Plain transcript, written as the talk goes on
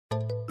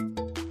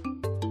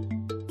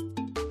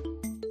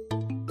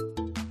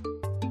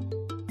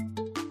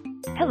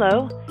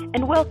Hello,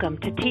 and welcome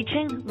to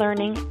Teaching,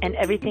 Learning, and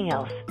Everything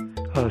Else,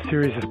 a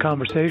series of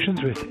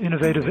conversations with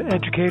innovative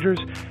educators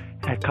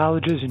at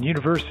colleges and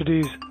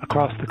universities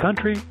across the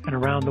country and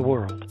around the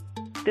world.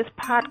 This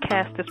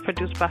podcast is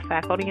produced by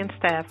faculty and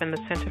staff in the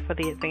Center for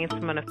the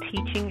Advancement of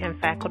Teaching and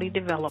Faculty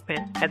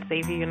Development at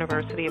Xavier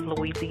University of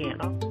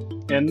Louisiana.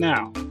 And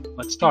now,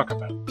 let's talk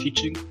about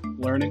teaching,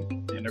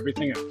 learning, and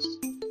everything else.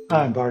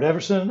 I'm Bart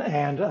Everson,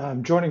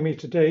 and joining me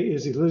today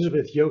is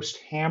Elizabeth Yost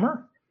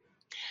Hammer.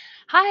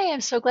 Hi,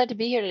 I'm so glad to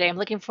be here today. I'm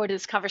looking forward to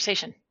this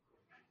conversation.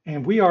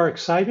 And we are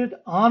excited,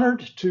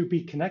 honored to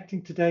be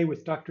connecting today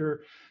with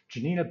Dr.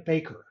 Janina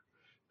Baker,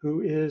 who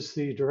is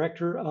the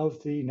director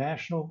of the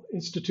National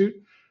Institute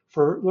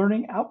for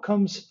Learning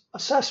Outcomes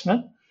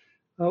Assessment.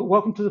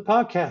 Welcome to the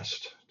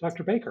podcast,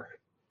 Dr. Baker.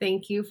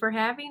 Thank you for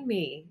having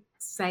me.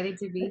 Excited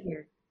to be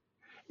here.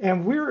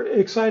 And we're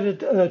excited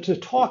to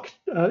talk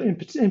in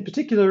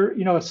particular,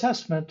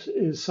 assessment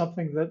is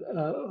something that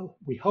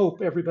we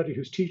hope everybody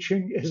who's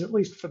teaching is at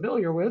least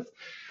familiar with,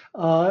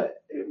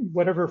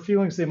 whatever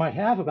feelings they might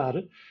have about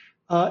it.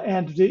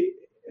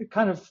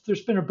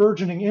 There's been a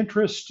burgeoning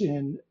interest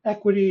in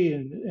equity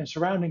and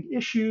surrounding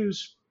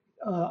issues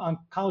on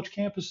college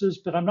campuses,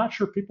 but I'm not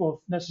sure people have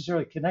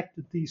necessarily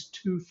connected these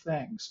two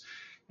things.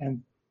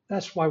 And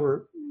that's why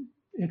we're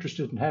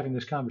interested in having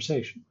this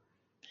conversation.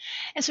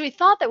 And so we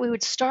thought that we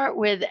would start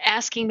with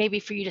asking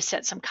maybe for you to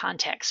set some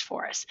context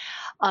for us.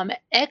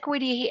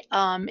 Equity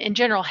in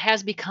general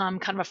has become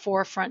kind of a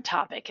forefront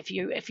topic. If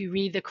you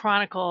read the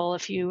Chronicle,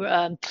 if you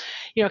kind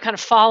of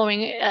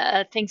following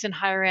things in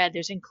higher ed,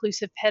 there's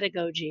inclusive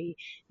pedagogy,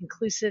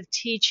 inclusive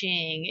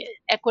teaching,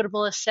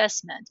 equitable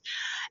assessment.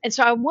 And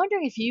so I'm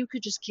wondering if you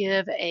could just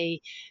give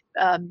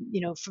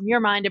from your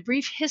mind, a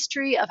brief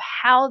history of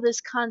how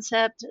this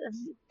concept of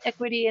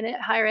equity in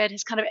higher ed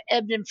has kind of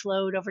ebbed and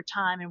flowed over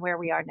time and where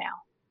we are now.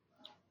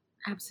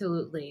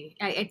 Absolutely.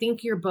 I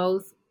think you're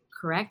both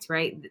correct,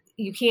 right?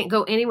 You can't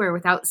go anywhere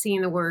without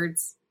seeing the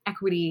words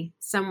equity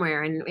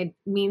somewhere, and it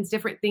means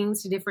different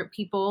things to different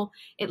people.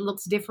 It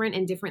looks different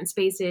in different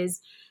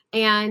spaces.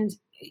 And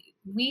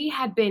we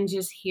had been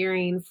just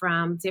hearing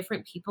from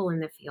different people in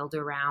the field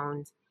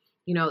around,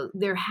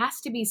 there has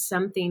to be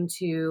something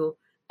to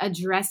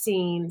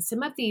addressing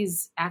some of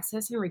these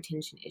access and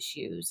retention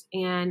issues,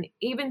 and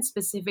even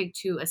specific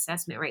to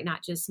assessment, right?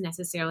 Not just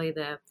necessarily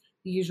the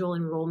usual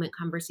enrollment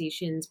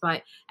conversations,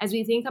 but as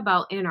we think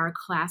about in our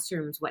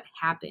classrooms, what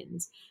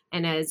happens.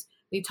 And as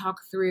we talk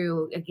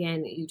through,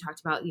 again, you talked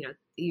about,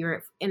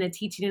 you're in a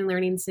teaching and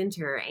learning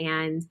center,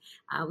 and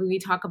when we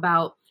talk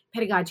about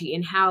pedagogy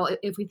and how,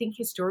 if we think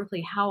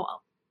historically, how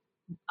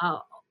a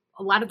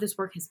lot of this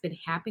work has been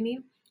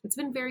happening, it's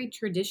been very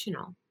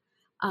traditional.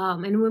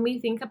 And when we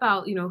think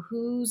about,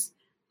 who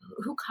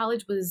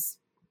college was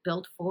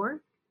built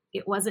for,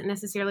 it wasn't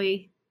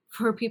necessarily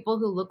for people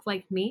who look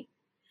like me.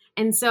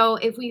 And so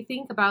if we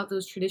think about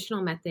those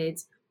traditional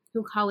methods,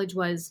 who college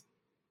was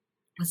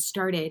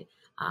started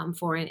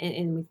for,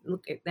 and we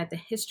look at the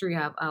history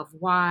of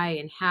why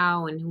and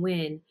how and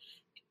when,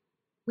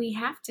 we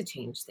have to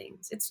change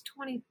things. It's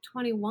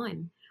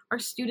 2021. Our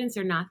students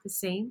are not the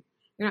same.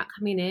 They're not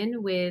coming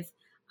in with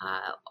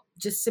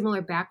just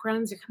similar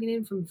backgrounds. They're coming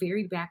in from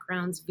varied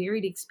backgrounds,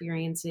 varied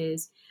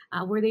experiences,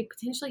 where they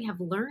potentially have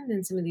learned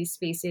in some of these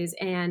spaces.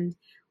 And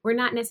we're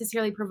not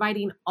necessarily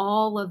providing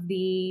all of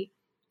the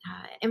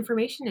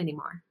information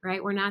anymore,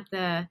 right? We're not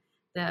the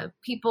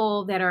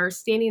people that are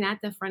standing at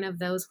the front of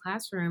those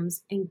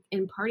classrooms and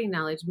imparting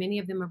knowledge. Many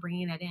of them are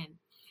bringing that in.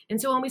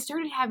 And so when we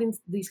started having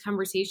these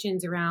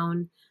conversations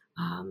around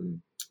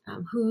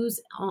who's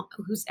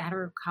at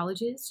our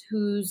colleges,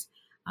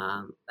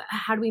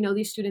 how do we know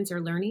these students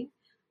are learning?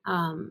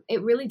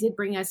 It really did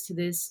bring us to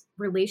this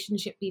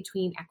relationship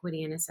between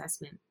equity and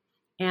assessment.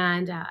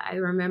 And I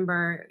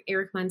remember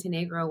Eric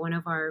Montenegro, one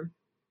of our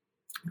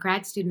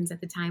grad students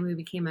at the time who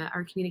became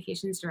our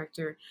communications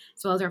director,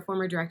 as well as our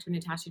former director,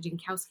 Natasha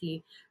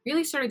Jankowski,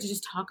 really started to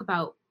just talk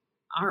about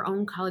our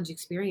own college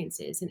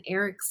experiences and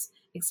Eric's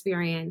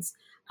experience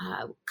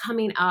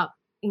coming up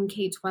in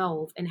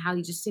K-12 and how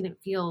he just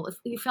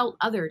he felt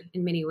othered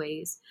in many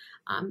ways,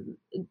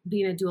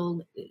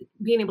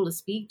 being able to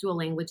speak dual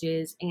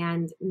languages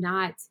and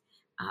not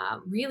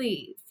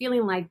really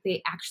feeling like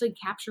they actually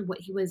captured what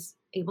he was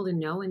able to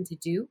know and to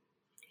do.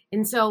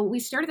 And so we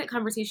started that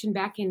conversation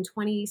back in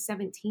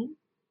 2017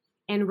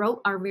 and wrote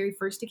our very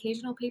first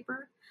occasional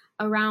paper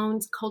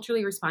around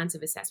culturally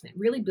responsive assessment,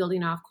 really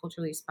building off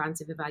culturally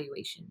responsive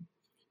evaluation.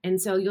 And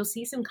so you'll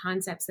see some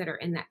concepts that are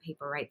in that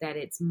paper, right? That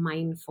it's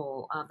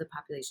mindful of the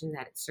population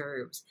that it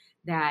serves,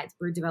 that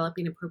we're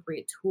developing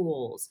appropriate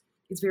tools.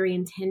 It's very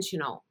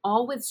intentional,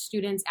 all with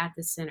students at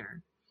the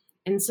center.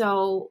 And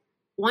so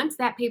once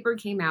that paper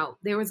came out,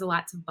 there was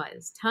lots of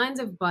buzz, tons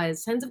of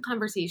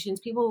conversations,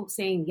 people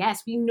saying,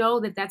 yes, we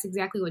know that that's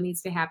exactly what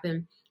needs to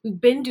happen.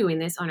 We've been doing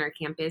this on our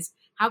campus.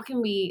 How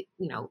can we,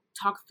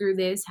 talk through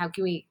this? How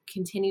can we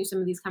continue some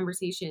of these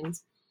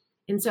conversations?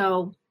 And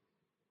so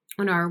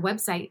on our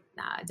website,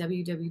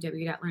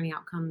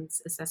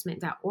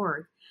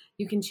 www.learningoutcomesassessment.org,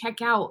 you can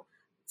check out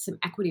some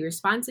equity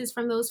responses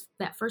from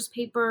that first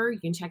paper. You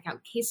can check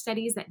out case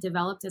studies that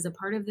developed as a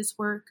part of this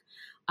work.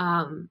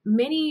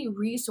 Many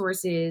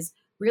resources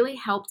really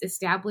helped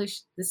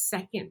establish the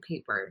second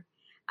paper,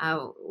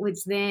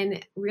 which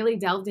then really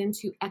delved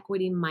into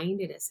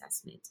equity-minded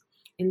assessment.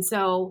 And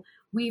so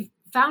we've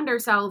found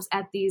ourselves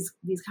at these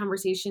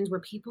conversations where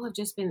people have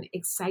just been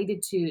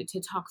excited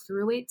to talk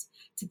through it,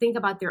 to think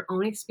about their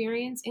own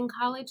experience in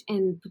college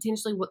and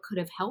potentially what could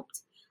have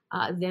helped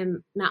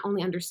them not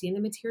only understand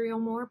the material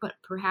more, but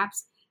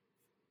perhaps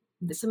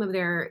some of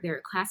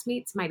their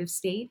classmates might have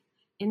stayed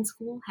in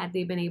school had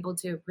they been able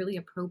to really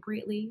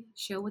appropriately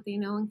show what they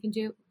know and can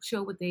do,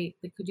 show what they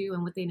could do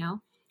and what they know.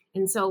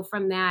 And so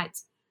from that,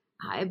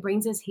 it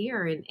brings us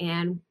here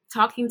and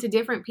talking to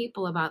different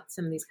people about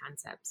some of these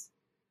concepts.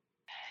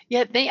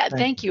 Yeah,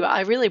 thank you.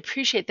 I really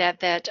appreciate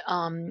that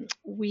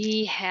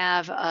we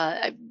have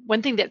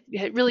one thing that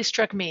really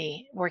struck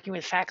me working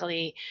with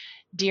faculty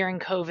during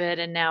COVID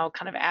and now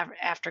kind of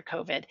after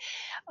COVID,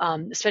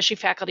 especially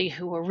faculty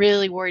who were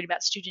really worried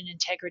about student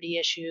integrity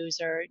issues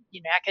or,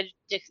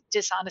 academic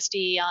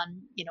dishonesty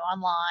on,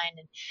 online,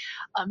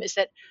 and is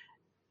that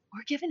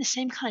we're given the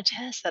same kind of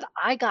tests that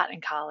I got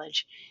in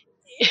college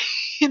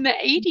in the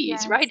 80s,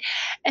 Yes. right?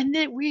 And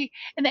then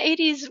in the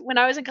 80s, when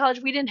I was in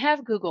college, we didn't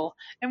have Google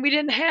and we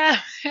didn't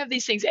have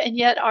these things. And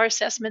yet our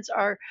assessments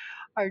are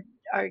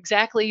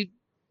exactly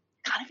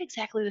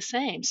the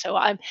same. So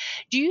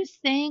do you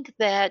think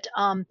that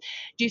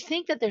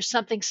there's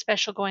something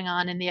special going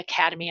on in the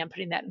academy? I'm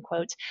putting that in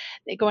quotes,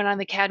 going on in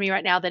the academy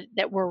right now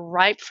that we're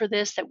ripe for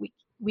this, that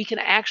we can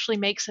actually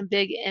make some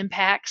big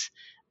impacts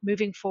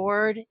moving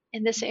forward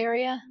in this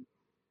area?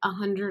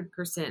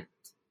 100%,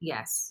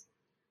 yes,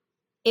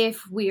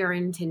 if we are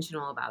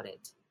intentional about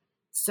it.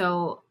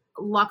 So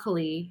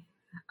luckily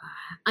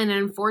and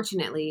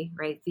unfortunately,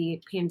 right,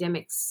 the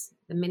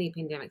many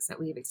pandemics that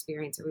we've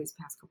experienced over these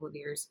past couple of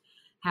years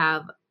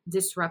have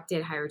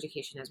disrupted higher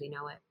education as we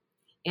know it,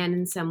 and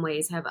in some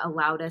ways have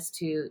allowed us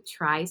to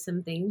try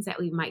some things that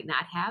we might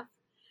not have.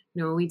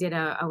 We did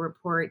a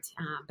report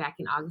back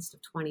in August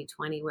of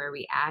 2020 where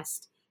we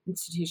asked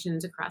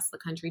institutions across the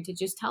country to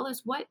just tell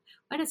us what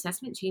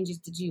assessment changes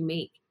did you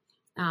make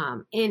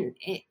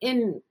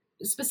in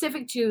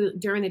specific to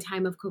during the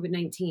time of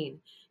COVID-19.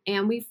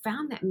 And we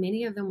found that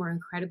many of them were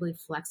incredibly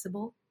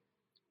flexible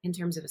in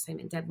terms of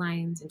assignment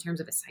deadlines, in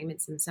terms of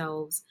assignments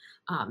themselves,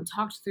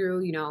 talked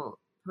through,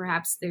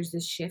 perhaps there's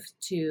this shift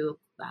to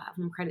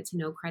from credit to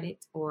no credit,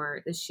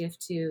 or the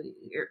shift to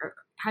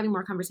having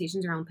more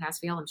conversations around pass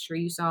fail. I'm sure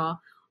you saw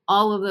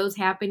all of those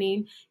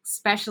happening,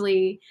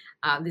 especially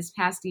this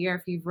past year.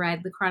 If you've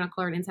read the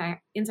Chronicle and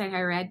Inside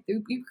Higher Ed,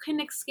 you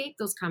couldn't escape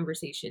those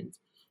conversations.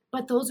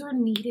 But those are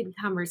needed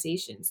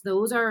conversations.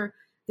 Those are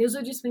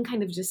just been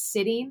kind of just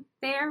sitting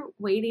there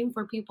waiting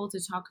for people to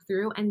talk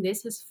through. And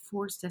this has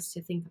forced us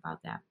to think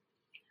about that.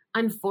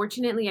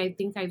 Unfortunately, I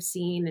think I've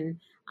seen,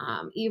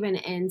 and even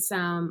in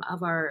some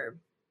of our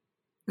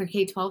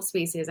K-12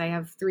 spaces, I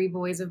have 3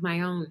 boys of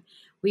my own.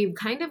 We've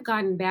kind of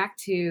gotten back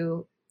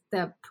to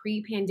the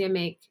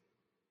pre-pandemic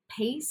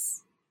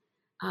pace.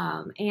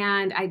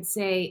 And I'd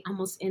say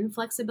almost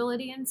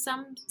inflexibility in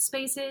some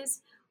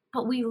spaces.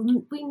 But we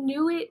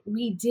knew it,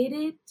 we did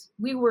it,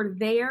 we were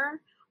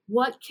there.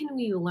 What can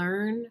we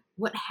learn?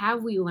 What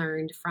have we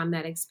learned from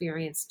that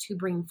experience to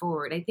bring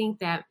forward? I think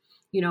that,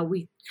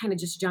 we kind of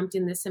just jumped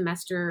in this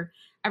semester.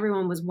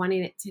 Everyone was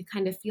wanting it to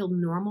kind of feel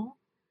normal.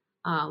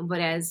 But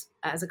as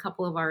a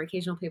couple of our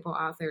occasional paper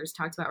authors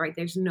talked about, right,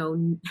 there's no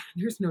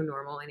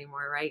normal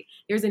anymore, right?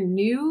 There's a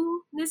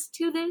newness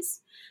to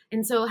this.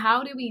 And so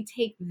how do we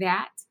take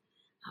that,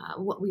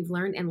 what we've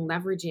learned, and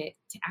leverage it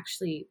to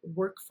actually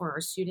work for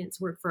our students,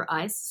 work for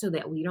us, so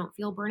that we don't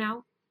feel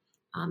burnout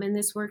in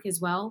this work as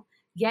well,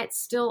 yet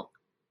still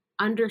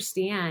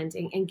understand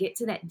and get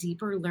to that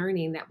deeper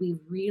learning that we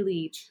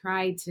really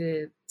try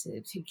to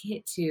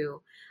get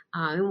to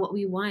and what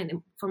we want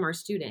from our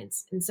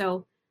students. And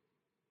so,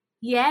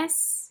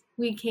 yes,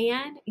 we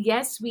can.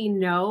 Yes, we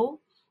know.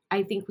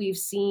 I think we've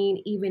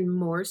seen even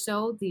more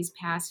so these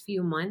past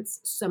few months,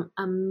 some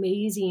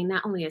amazing,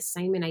 not only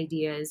assignment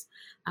ideas,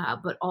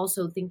 but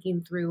also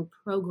thinking through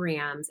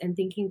programs and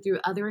thinking through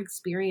other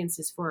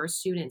experiences for our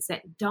students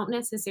that don't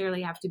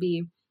necessarily have to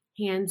be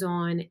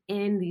hands-on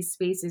in these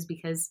spaces,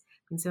 because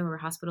some of our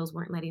hospitals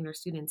weren't letting our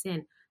students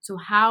in. So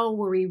how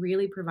were we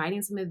really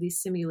providing some of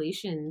these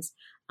simulations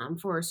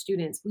for our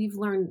students? We've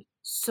learned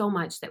so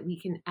much that we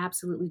can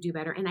absolutely do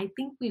better. And I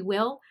think we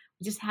will.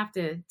 We just have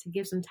to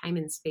give some time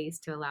and space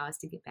to allow us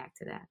to get back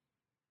to that.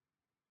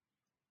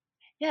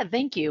 Yeah,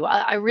 thank you.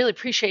 I really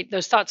appreciate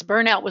those thoughts.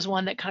 Burnout was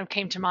one that kind of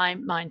came to my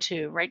mind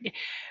too, right?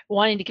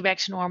 Wanting to get back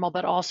to normal,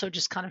 but also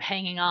just kind of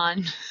hanging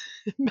on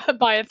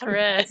by a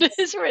thread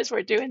as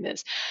we're doing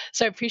this.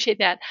 So I appreciate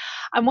that.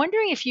 I'm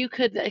wondering if you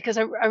could, because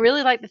I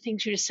really like the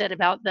things you just said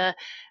about the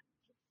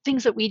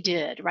things that we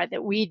did, right?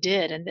 That we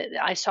did, and that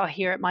I saw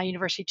here at my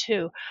university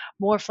too,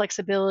 more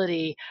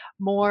flexibility,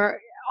 more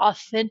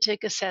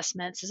authentic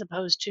assessments as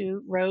opposed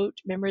to rote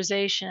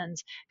memorizations,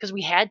 because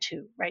we had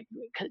to, right,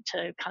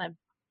 to kind of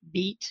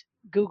beat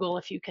Google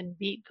if you can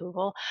beat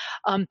Google.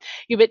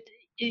 But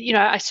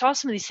I saw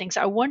some of these things.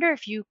 I wonder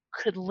if you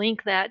could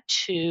link that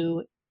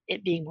to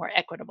it being more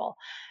equitable.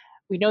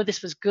 We know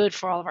this was good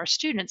for all of our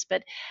students,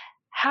 but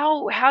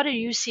how do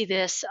you see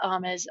this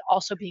as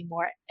also being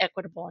more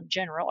equitable in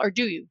general, or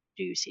do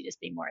you see this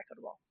being more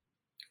equitable?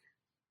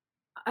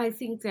 I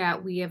think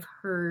that we have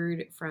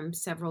heard from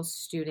several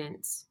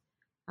students,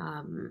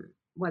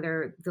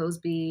 whether those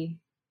be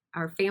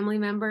our family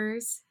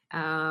members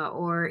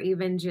or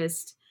even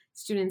just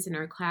students in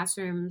our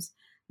classrooms,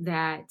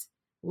 that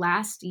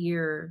last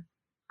year,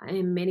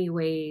 in many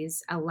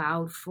ways,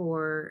 allowed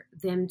for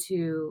them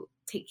to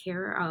take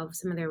care of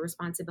some of their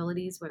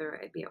responsibilities, whether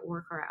it be at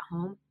work or at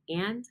home,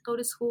 and go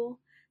to school.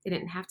 They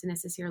didn't have to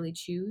necessarily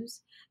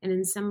choose. And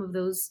in some of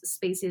those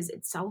spaces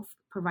itself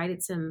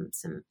provided some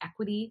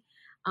equity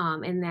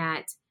in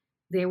that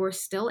they were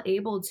still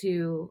able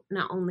to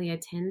not only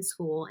attend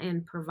school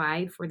and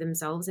provide for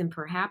themselves, and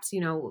perhaps,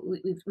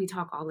 we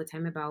talk all the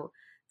time about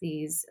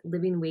these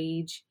living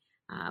wage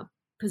uh,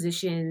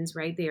 positions,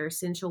 right? They are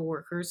essential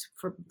workers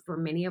for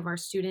many of our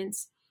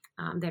students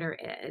that are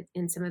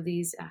in some of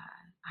these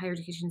higher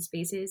education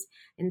spaces.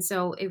 And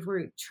so if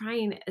we're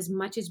trying as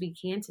much as we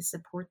can to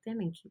support them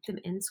and keep them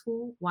in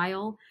school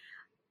while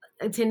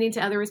attending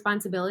to other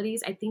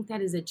responsibilities, I think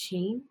that is a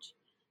change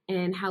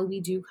in how we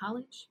do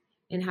college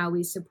and how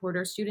we support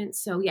our students.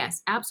 So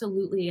yes,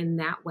 absolutely, in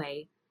that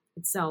way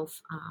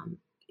itself,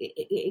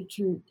 it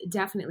can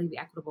definitely be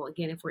equitable,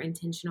 again, if we're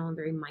intentional and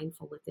very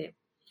mindful with it.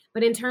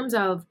 But in terms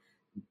of,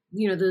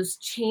 those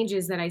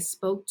changes that I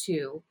spoke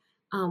to,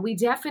 we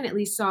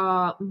definitely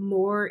saw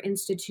more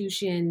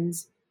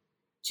institutions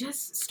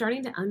just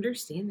starting to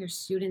understand their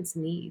students'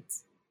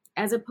 needs,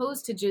 as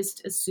opposed to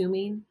just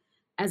assuming,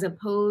 as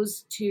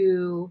opposed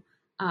to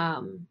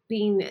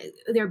being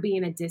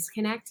a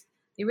disconnect.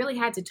 They really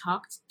had to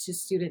talk to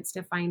students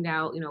to find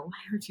out, why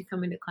aren't you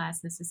coming to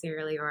class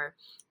necessarily, or,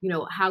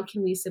 how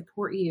can we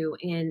support you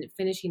in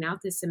finishing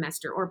out this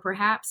semester, or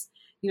perhaps,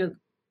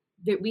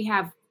 that we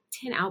have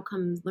 10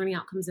 learning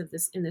outcomes of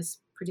this in this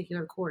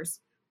particular course.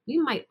 We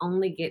might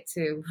only get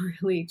to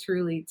really,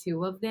 truly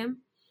 2 of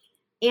them.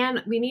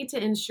 And we need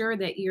to ensure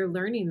that you're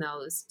learning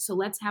those. So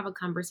let's have a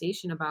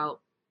conversation about,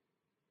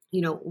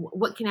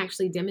 what can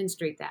actually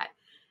demonstrate that.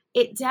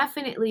 It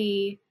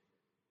definitely,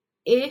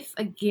 if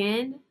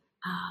again,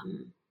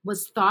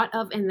 was thought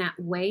of in that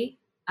way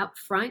up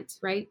front,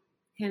 right?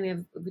 Kind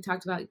of, we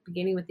talked about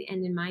beginning with the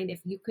end in mind.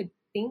 If you could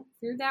think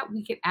through that,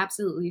 we could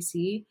absolutely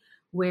see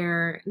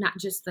where not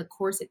just the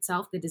course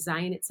itself, the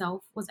design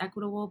itself was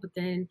equitable, but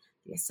then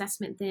the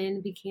assessment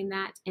then became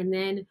that. And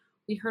then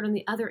we heard on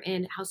the other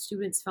end how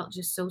students felt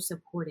just so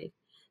supported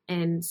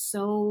and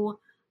so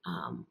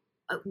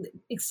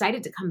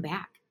excited to come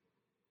back,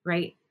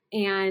 right?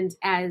 And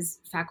as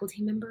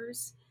faculty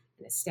members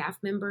and as staff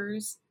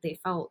members, they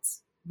felt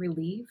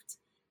relieved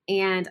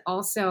and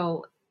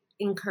also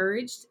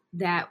encouraged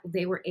that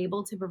they were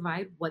able to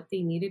provide what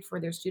they needed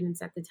for their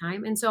students at the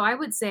time. And so I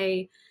would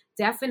say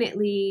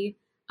definitely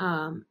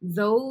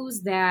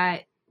those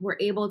that were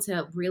able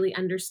to really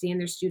understand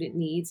their student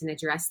needs and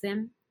address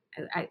them,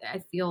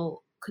 I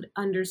feel could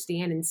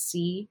understand and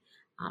see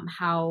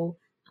how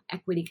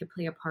equity could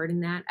play a part in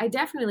that. I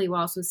definitely will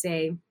also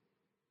say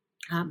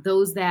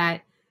those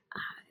that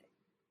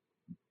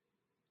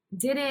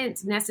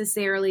didn't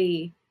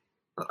necessarily,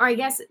 or I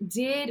guess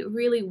did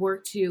really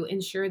work to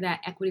ensure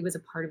that equity was a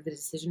part of the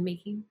decision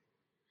making.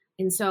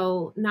 And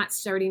so not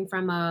starting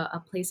from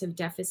a place of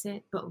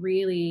deficit, but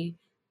really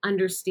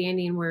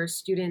understanding where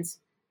students,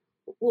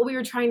 what we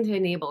were trying to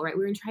enable, right?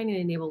 We were trying to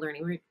enable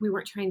learning. We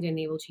weren't trying to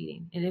enable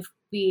cheating. And if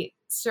we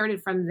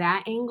started from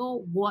that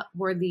angle, what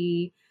were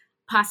the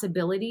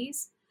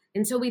possibilities?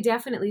 And so we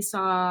definitely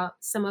saw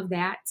some of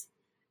that.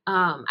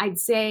 I'd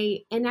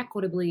say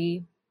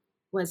inequitably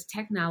was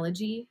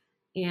technology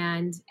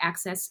and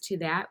access to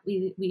that.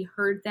 We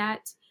heard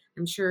that.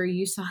 I'm sure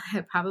you saw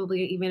that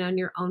probably even on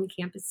your own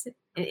campus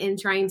in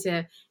trying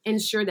to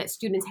ensure that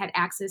students had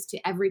access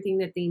to everything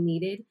that they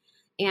needed.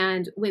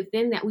 And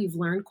within that, we've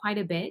learned quite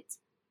a bit.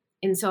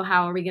 And so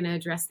how are we going to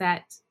address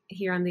that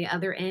here on the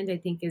other end, I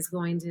think is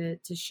going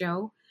to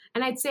show.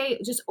 And I'd say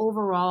just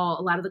overall,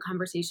 a lot of the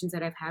conversations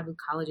that I've had with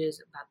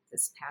colleges about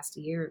this past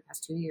 2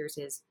 years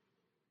is,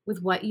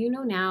 with what you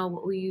know now,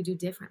 what will you do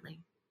differently?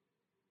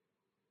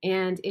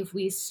 And if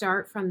we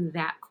start from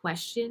that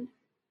question,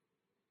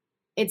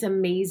 it's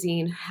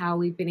amazing how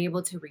we've been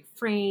able to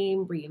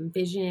reframe,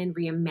 re-envision,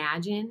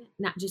 reimagine,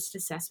 not just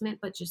assessment,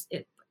 but just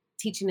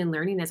teaching and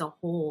learning as a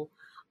whole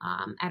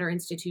at our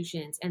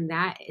institutions. And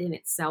that in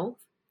itself,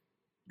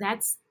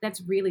 that's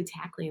really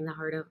tackling the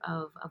heart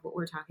of what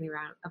we're talking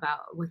about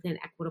within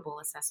equitable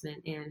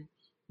assessment, and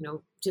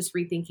just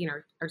rethinking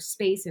our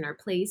space and our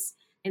place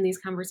in these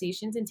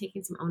conversations and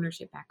taking some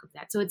ownership back of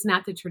that. So it's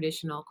not the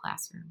traditional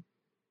classroom.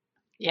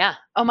 Yeah.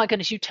 Oh my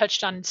goodness, you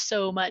touched on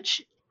so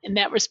much in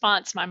that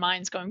response. My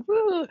mind's going,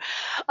 woo.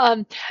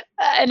 And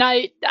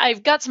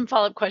I've got some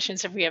follow-up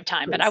questions if we have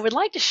time, but I would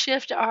like to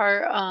shift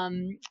our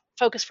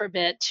focus for a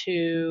bit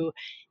to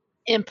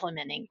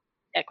implementing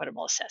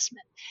equitable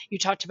assessment. You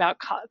talked about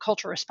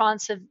culture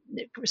responsive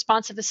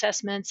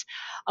assessments.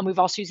 We've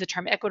also used the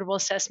term equitable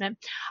assessment.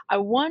 I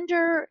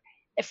wonder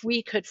if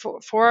we could,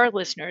 for our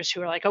listeners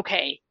who are like,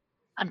 okay,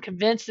 I'm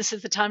convinced this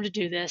is the time to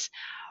do this,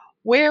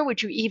 where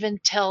would you even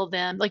tell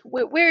them, like,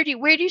 where do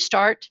you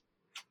start?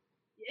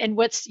 And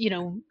what's,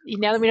 now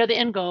that we know the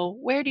end goal,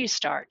 where do you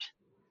start?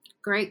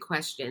 Great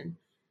question.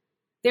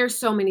 There's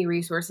so many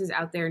resources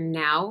out there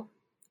now.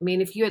 I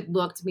mean, if you had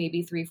looked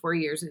maybe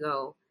 3-4 years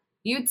ago,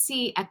 you'd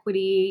see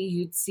equity,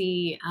 you'd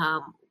see,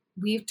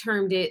 we've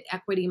termed it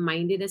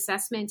equity-minded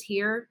assessment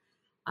here.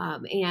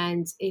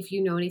 And if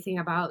you know anything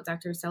about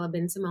Dr. Stella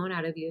Ben-Simon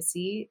out of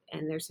USC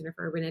and their Center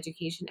for Urban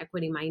Education,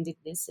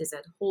 equity-mindedness is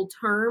a whole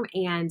term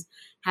and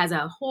has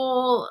a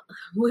whole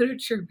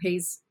literature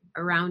base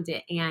around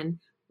it, and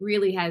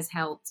really has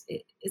helped.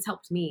 It's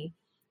helped me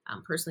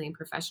personally and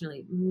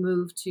professionally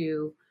move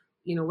to,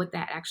 what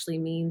that actually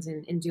means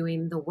and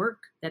doing the work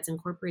that's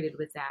incorporated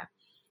with that.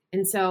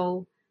 And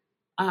so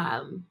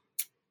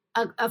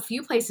a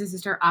few places to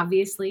start,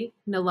 obviously,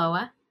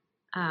 NALOA.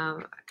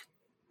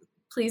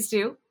 Please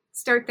do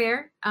start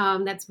there.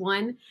 That's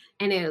one,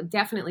 and it'll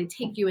definitely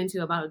take you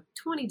into about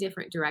 20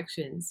 different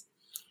directions.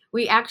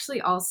 We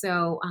actually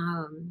also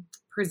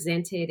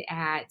presented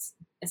at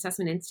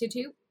Assessment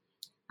Institute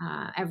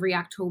every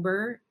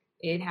October.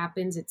 It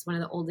happens. It's one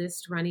of the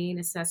oldest running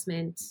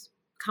assessment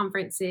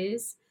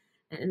conferences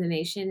in the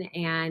nation.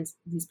 And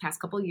these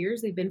past couple of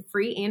years, they've been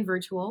free and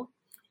virtual.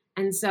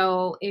 And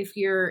so if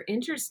you're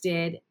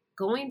interested,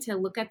 going to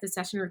look at the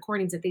session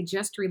recordings that they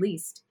just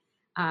released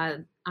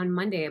on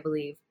Monday, I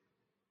believe,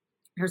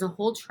 there's a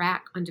whole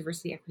track on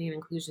diversity, equity, and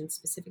inclusion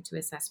specific to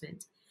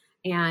assessment.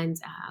 And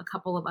a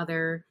couple of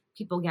other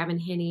people, Gavin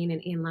Henning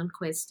and Ann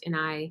Lundquist and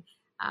I,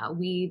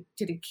 we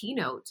did a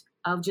keynote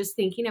of just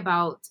thinking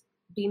about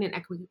being an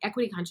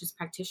equity conscious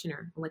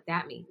practitioner and what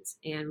that means,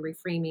 and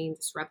reframing,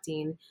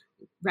 disrupting,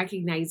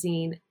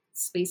 recognizing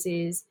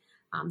spaces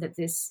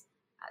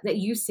that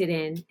you sit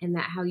in, and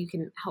that how you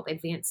can help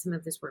advance some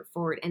of this work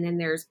forward. And then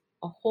there's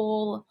a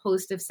whole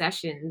host of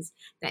sessions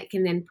that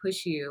can then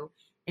push you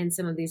in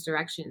some of these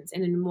directions.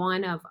 And in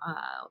one of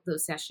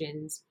those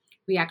sessions,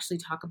 we actually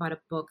talk about a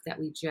book that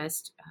we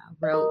just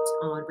wrote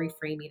on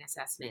reframing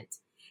assessment.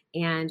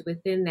 And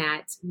within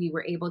that, we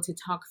were able to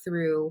talk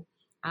through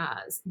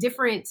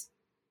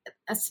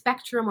a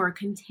spectrum or a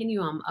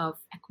continuum of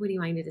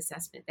equity-minded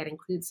assessment that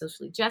includes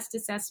socially just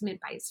assessment,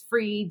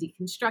 bias-free,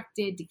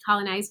 deconstructed,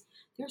 decolonized.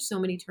 There are so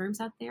many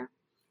terms out there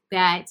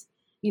that,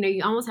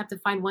 you almost have to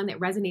find one that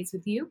resonates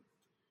with you.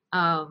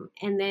 And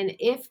then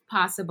if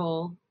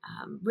possible,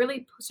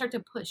 really start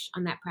to push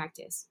on that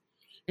practice.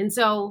 And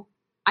so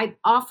I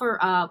offer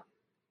up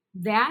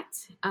that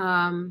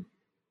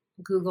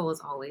Google is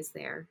always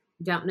there.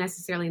 Don't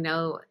necessarily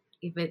know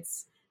if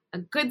it's a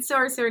good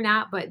source or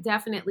not, but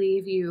definitely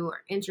if you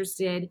are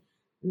interested,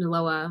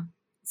 NALOA,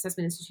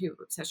 Assessment Institute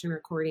session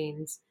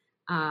recordings.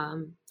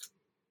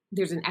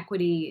 There's an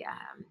equity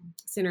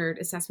centered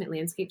assessment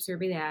landscape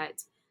survey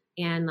that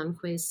Ann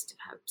Lundquist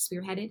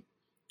spearheaded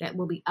that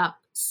will be up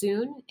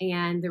soon,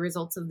 and the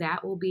results of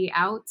that will be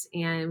out,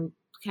 and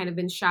kind of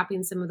been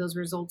shopping some of those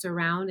results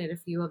around at a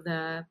few of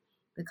the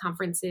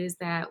conferences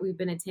that we've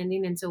been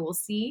attending. And so we'll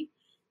see,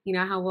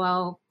 how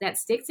well that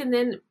sticks. And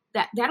then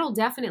that'll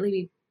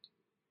definitely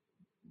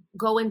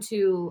go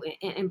into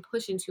and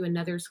push into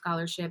another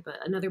scholarship,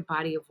 another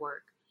body of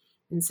work.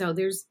 And so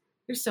there's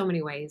so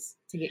many ways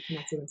to get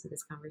connected into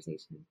this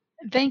conversation.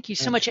 Thank you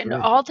so much. And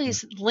all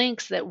these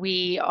links that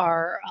we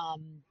are,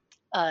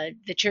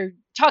 that you're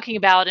talking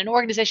about, and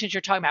organizations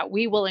you're talking about,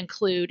 we will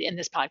include in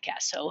this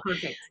podcast. So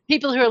Perfect.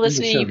 People who are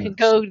listening, you can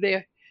go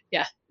there.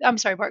 Yeah. I'm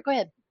sorry, Bart, go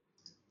ahead.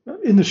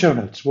 In the show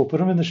notes. We'll put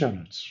them in the show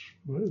notes.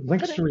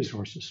 Links to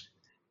resources.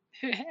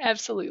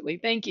 Absolutely.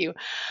 Thank you.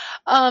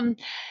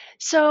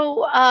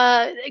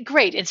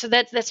 Great. And so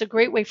that's a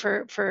great way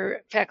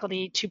for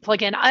faculty to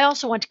plug in. I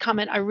also want to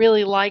comment, I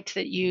really liked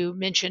that you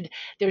mentioned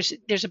there's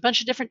a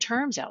bunch of different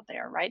terms out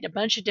there, right? A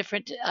bunch of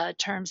different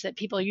terms that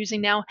people are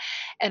using now.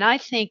 And I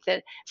think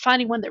that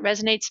finding one that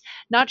resonates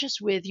not just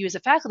with you as a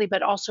faculty,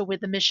 but also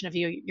with the mission of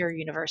your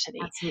university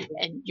Absolutely.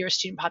 And your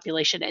student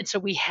population. And so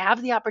we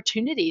have the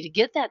opportunity to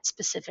get that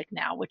specific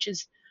now, which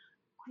is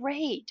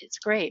great. It's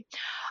great.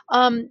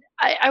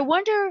 I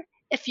wonder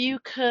if you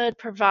could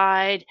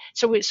provide,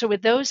 so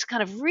with those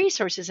kind of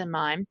resources in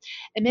mind,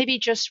 and maybe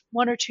just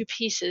one or two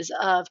pieces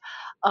of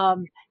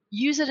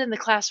use it in the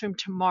classroom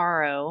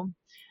tomorrow.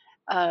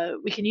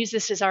 We can use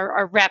this as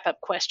our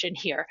wrap-up question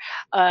here.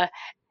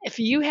 If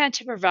you had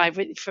to provide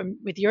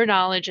with your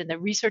knowledge and the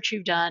research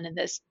you've done and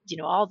this,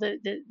 all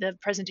the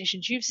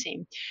presentations you've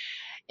seen,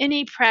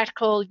 any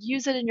practical,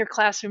 use it in your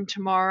classroom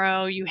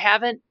tomorrow. You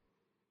haven't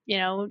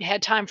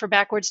had time for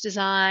backwards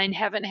design,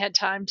 haven't had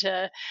time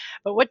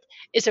but what,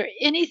 is there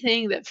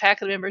anything that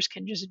faculty members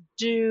can just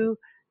do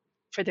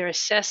for their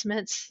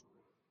assessments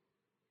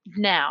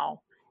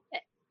now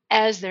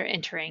as they're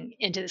entering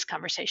into this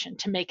conversation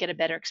to make it a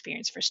better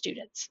experience for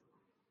students?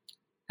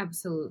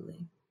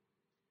 Absolutely.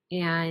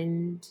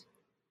 And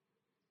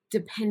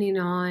depending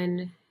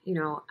on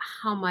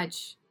how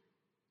much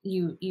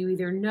you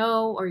either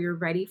know or you're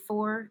ready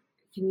for,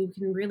 you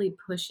can really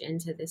push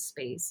into this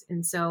space.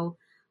 And so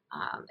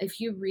if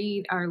you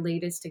read our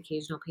latest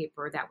occasional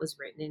paper that was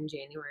written in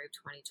January of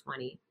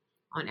 2020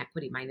 on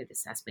equity-minded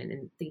assessment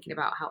and thinking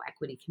about how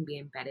equity can be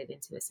embedded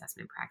into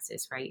assessment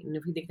practice, right? And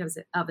if we think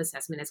of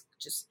assessment as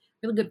just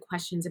really good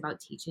questions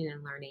about teaching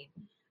and learning,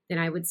 then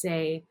I would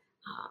say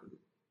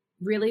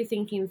really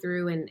thinking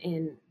through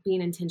and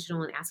being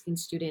intentional and asking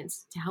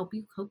students to help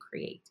you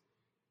co-create,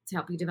 to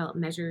help you develop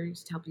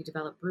measures, to help you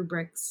develop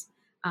rubrics,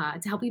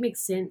 to help you make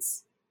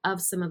sense of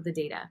some of the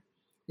data.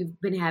 We've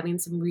been having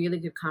some really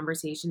good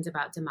conversations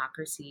about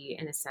democracy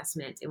and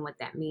assessment and what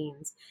that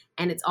means.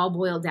 And it's all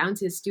boiled down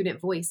to student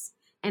voice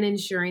and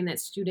ensuring that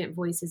student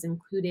voice is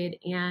included,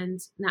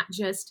 and not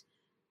just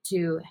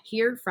to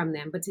hear from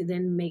them, but to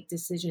then make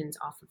decisions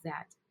off of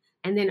that.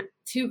 And then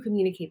to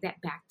communicate that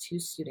back to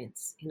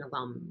students and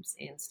alums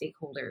and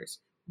stakeholders,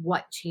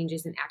 what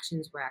changes and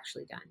actions were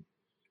actually done.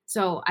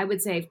 So I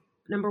would say,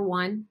 number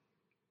one,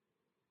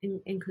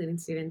 including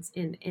students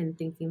in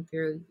thinking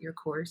through your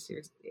course,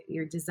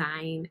 your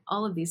design,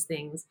 all of these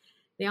things.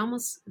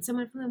 Some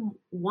of them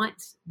want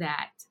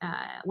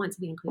to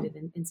be included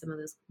in some of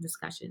those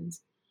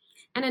discussions.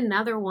 And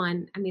another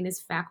one, is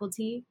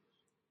faculty,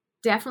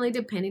 definitely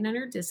depending on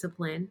your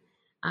discipline,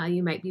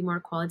 you might be more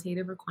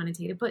qualitative or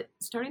quantitative, but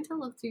starting to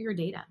look through your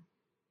data,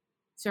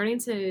 starting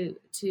to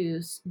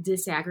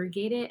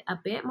disaggregate it a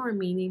bit more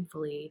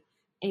meaningfully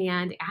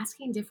and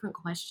asking different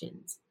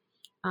questions.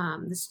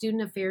 The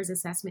Student Affairs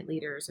Assessment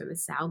Leaders, or the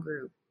SAL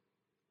group,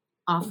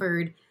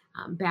 offered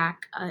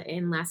back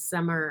in last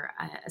summer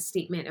a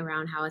statement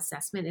around how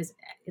assessment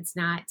it's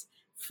not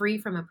free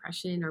from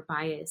oppression or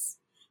bias,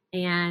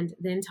 and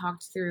then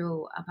talked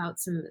through about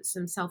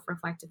some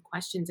self-reflective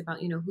questions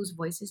about whose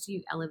voices do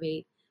you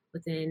elevate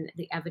within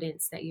the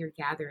evidence that you're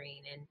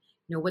gathering, and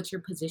what's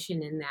your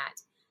position in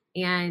that.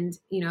 And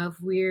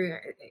if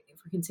we're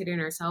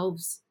considering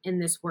ourselves in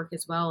this work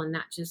as well, and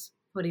not just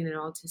putting it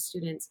all to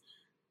students,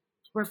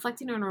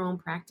 reflecting on our own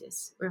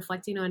practice,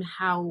 reflecting on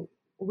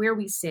where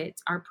we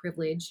sit, our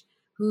privilege,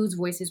 whose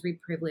voices we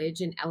privilege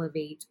and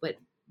elevate,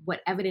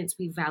 what evidence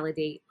we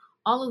validate.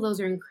 All of those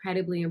are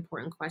incredibly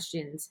important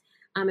questions.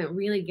 It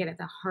really get at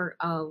the heart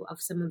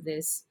of some of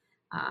this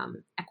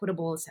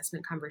equitable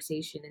assessment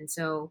conversation. And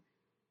so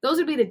those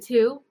would be the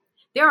two.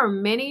 There are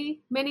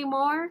many, many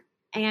more,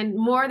 and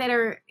more that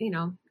are,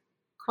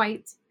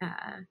 quite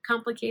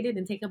complicated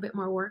and take a bit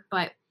more work.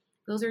 But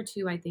those are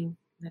two, I think,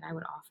 that I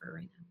would offer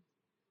right now.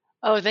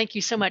 Oh, thank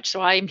you so much. So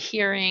I'm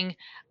hearing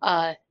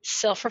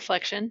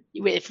self-reflection.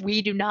 If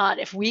we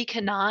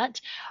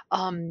cannot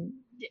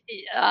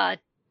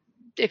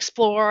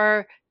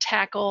explore,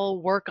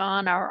 tackle, work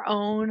on our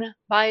own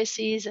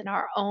biases and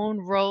our own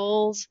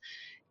roles,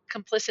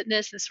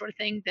 complicitness, this sort of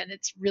thing, then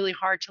it's really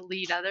hard to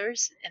lead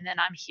others. And then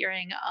I'm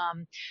hearing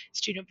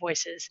student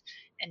voices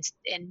and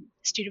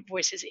student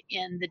voices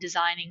in the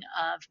designing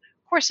of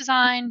course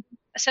design,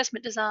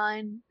 assessment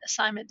design,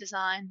 assignment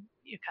design,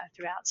 kind of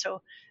throughout.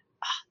 So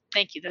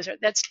thank you. Those are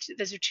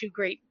two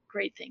great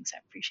things. I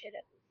appreciate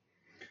it.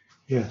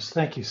 Yes,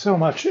 thank you so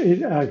much.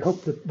 I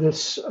hope that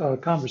this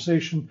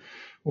conversation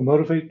will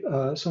motivate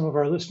some of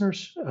our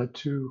listeners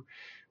to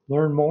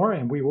learn more,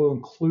 and we will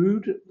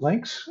include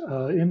links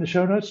in the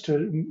show notes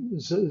to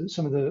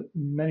some of the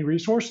many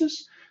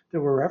resources that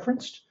were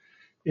referenced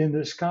in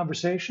this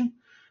conversation.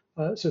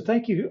 So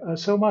thank you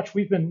so much.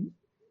 We've been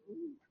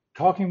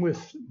talking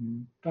with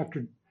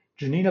Dr.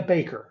 Janina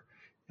Baker,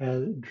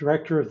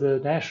 Director of the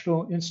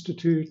National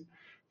Institute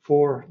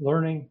for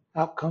Learning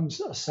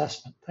Outcomes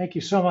Assessment. Thank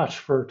you so much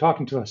for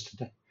talking to us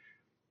today.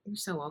 You're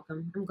so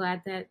welcome. I'm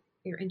glad that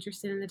you're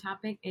interested in the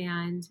topic,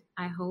 and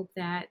I hope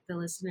that the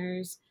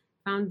listeners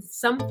found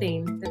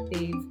something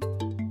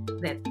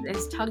that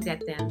has tugged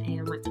at them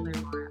and want to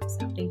learn more of.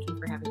 So thank you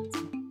for having me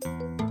today.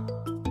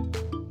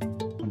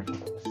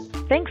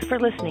 Thanks for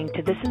listening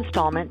to this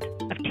installment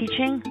of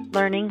Teaching,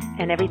 Learning,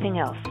 and Everything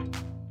Else.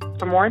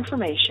 For more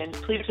information,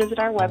 please visit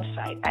our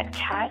website at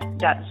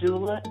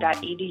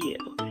cat.xula.edu.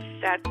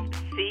 That's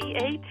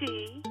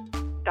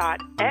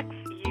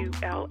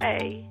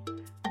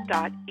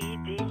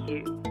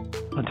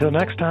cat.xula.edu. Until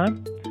next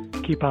time,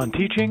 keep on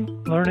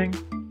teaching, learning,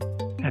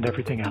 and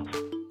everything else.